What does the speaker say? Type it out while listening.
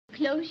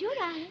close your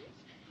eyes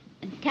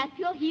and tap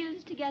your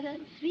heels together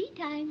 3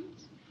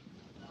 times.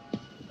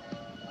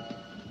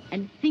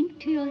 And think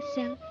to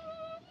yourself,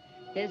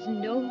 there's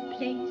no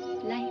place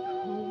like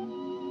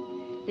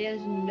home.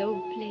 There's no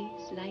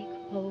place like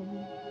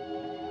home.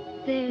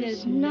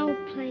 There's no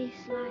place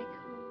like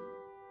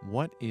home.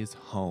 What is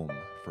home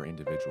for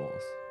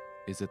individuals?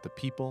 Is it the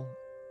people,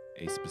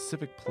 a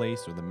specific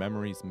place, or the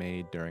memories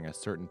made during a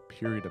certain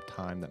period of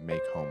time that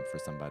make home for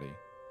somebody?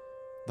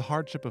 The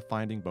hardship of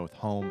finding both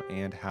home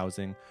and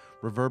housing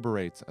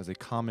reverberates as a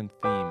common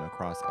theme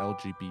across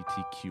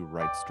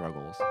LGBTQ-rights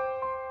struggles.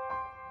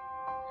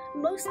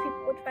 Most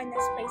people would find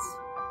this place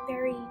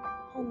very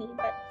homey,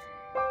 but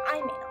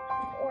I may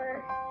not.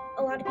 Or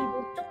a lot of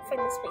people don't find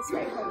this place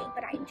very homey,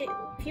 but I do.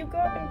 If you grow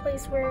up in a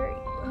place where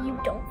you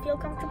don't feel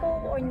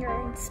comfortable, or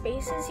you're in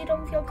spaces you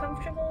don't feel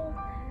comfortable,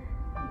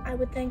 I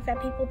would think that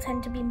people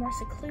tend to be more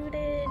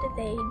secluded,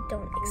 they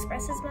don't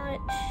express as much.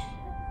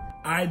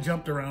 I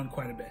jumped around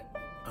quite a bit.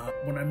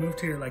 When I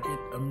moved here, it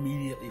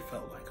immediately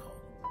felt like home.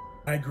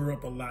 I grew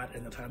up a lot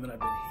in the time that I've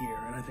been here,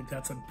 and I think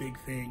that's a big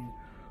thing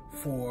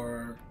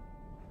for,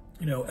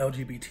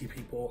 LGBT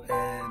people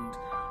and,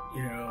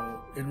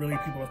 and really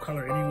people of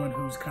color, anyone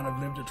who's kind of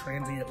lived a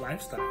transient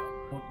lifestyle.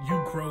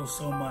 You grow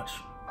so much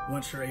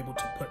once you're able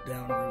to put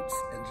down roots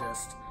and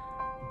just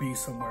be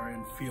somewhere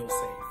and feel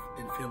safe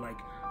and feel like,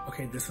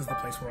 okay, this is the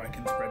place where I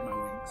can spread my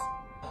wings.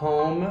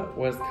 Home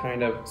was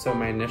so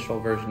my initial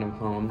version of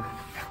home,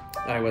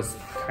 I was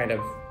kind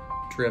of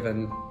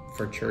driven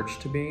for church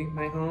to be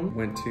my home.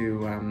 Went to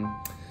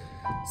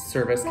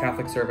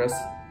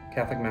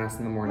Catholic Mass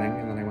in the morning,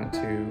 and then I went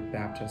to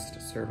Baptist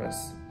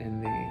service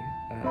in the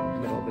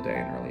middle of the day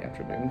and early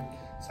afternoon.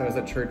 So I was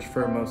at church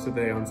for most of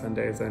the day on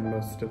Sundays and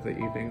most of the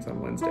evenings on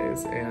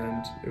Wednesdays,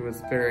 and it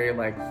was very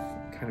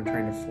kind of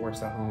trying to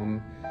force a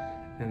home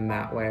in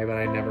that way, but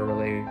I never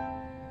really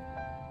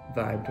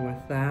vibed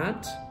with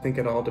that. I think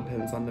it all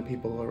depends on the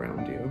people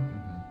around you.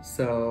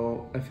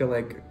 So I feel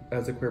like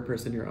as a queer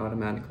person, you're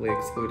automatically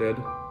excluded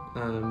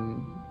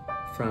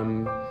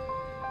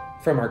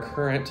from our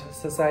current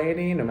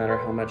society. No matter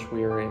how much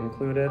we are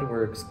included,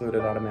 we're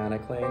excluded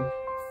automatically.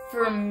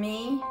 For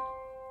me,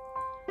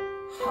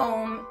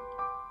 home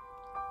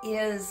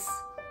is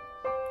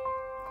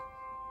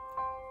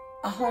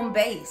a home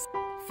base.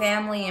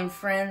 Family and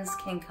friends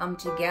can come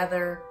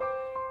together.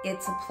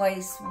 It's a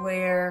place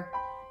where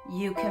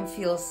you can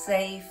feel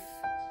safe.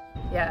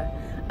 Yeah,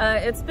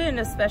 it's been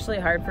especially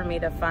hard for me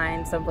to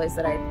find someplace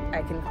that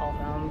I can call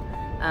home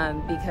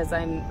because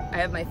I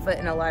have my foot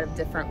in a lot of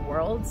different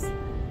worlds.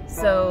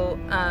 So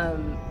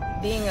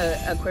being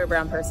a queer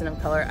brown person of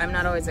color, I'm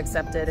not always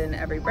accepted in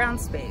every brown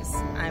space.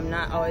 I'm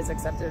not always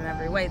accepted in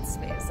every white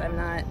space. I'm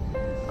not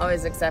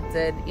always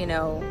accepted,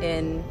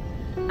 in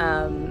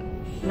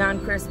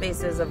non-queer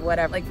spaces of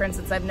whatever. Like, for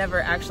instance, I've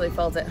never actually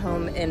felt at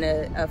home in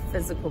a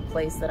physical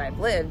place that I've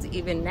lived.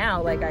 Even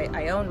now,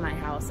 I own my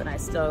house and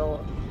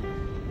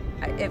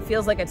it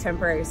feels like a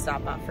temporary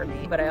stop off for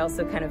me. But I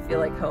also kind of feel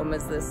like home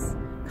is this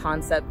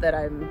concept that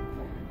I'm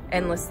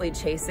endlessly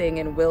chasing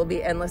and will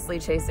be endlessly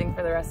chasing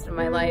for the rest of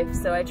my life.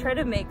 So I try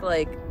to make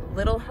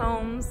little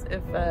homes,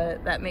 if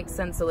that makes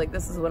sense. So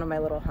this is one of my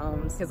little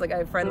homes, because I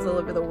have friends all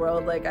over the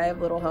world. I have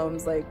little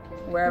homes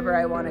wherever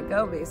I want to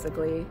go,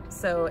 basically.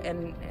 So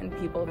and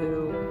people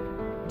who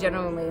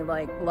genuinely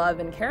love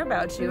and care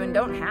about you and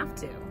don't have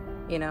to,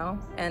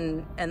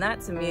 and that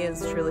to me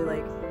is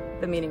truly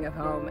the meaning of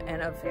home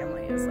and of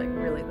family, is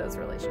really those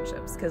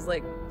relationships. Because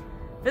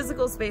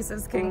physical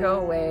spaces can go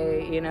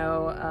away,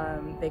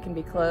 they can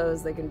be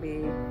closed, they can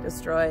be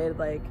destroyed.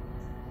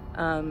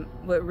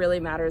 What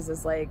really matters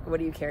is what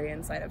do you carry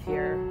inside of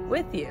here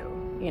with you?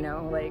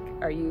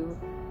 Are you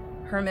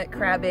hermit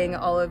crabbing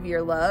all of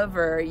your love,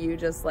 or are you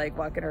just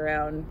walking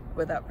around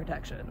without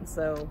protection?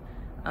 So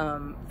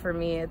for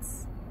me,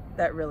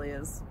 that really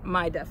is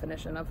my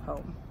definition of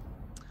home.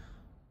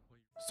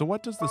 So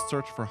what does the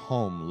search for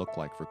home look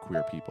like for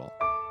queer people?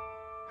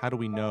 How do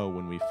we know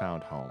when we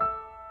found home?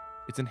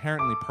 It's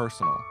inherently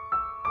personal,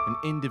 an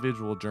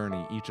individual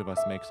journey each of us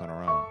makes on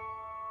our own.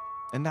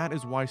 And that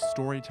is why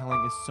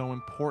storytelling is so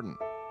important,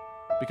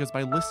 because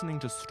by listening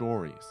to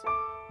stories,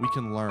 we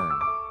can learn,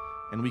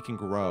 and we can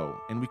grow,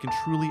 and we can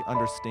truly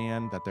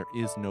understand that there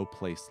is no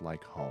place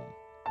like home.